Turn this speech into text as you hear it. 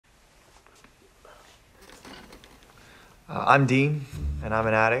I'm Dean, and I'm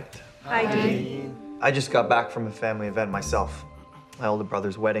an addict. Hi, Dean. I just got back from a family event myself. My older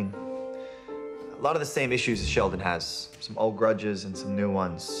brother's wedding. A lot of the same issues as Sheldon has. Some old grudges and some new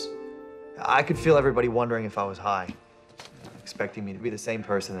ones. I could feel everybody wondering if I was high. Expecting me to be the same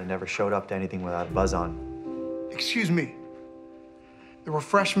person that never showed up to anything without a buzz on. Excuse me. The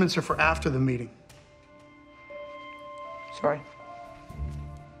refreshments are for after the meeting. Sorry?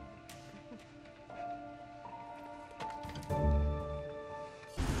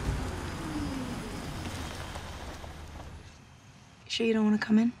 Sure you don't want to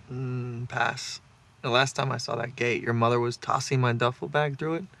come in? Pass. The last time I saw that gate, your mother was tossing my duffel bag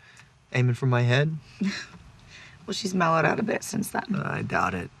through it, aiming for my head. Well, she's mellowed out a bit since then. I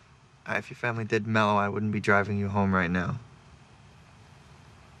doubt it. If your family did mellow, I wouldn't be driving you home right now.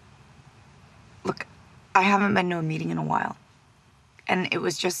 Look, I haven't been to a meeting in a while. And it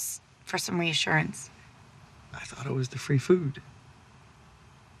was just for some reassurance. I thought it was the free food.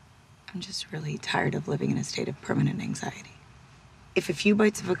 I'm just really tired of living in a state of permanent anxiety. If a few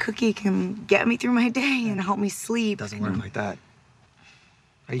bites of a cookie can get me through my day and help me sleep... It doesn't work like that.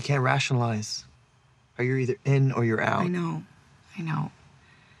 Or you can't rationalize. Or you're either in or you're out. I know.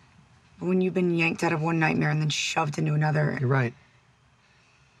 But when you've been yanked out of one nightmare and then shoved into another... You're right.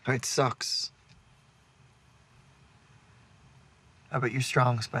 It sucks. But you're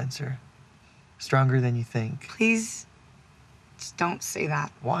strong, Spencer. Stronger than you think. Please, just don't say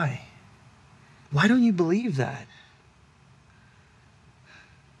that. Why? Why don't you believe that?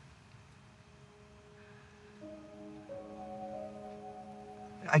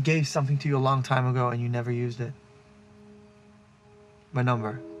 I gave something to you a long time ago and you never used it. My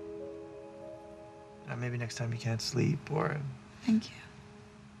number. Maybe next time you can't sleep or... Thank you.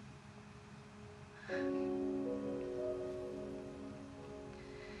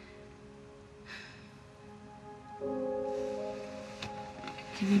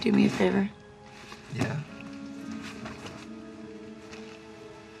 Can you do me a favor? Yeah.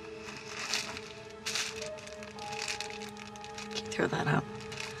 Can you throw that up?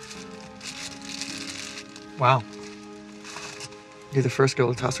 Wow. You're the first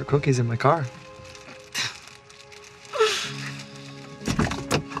girl to toss her cookies in my car.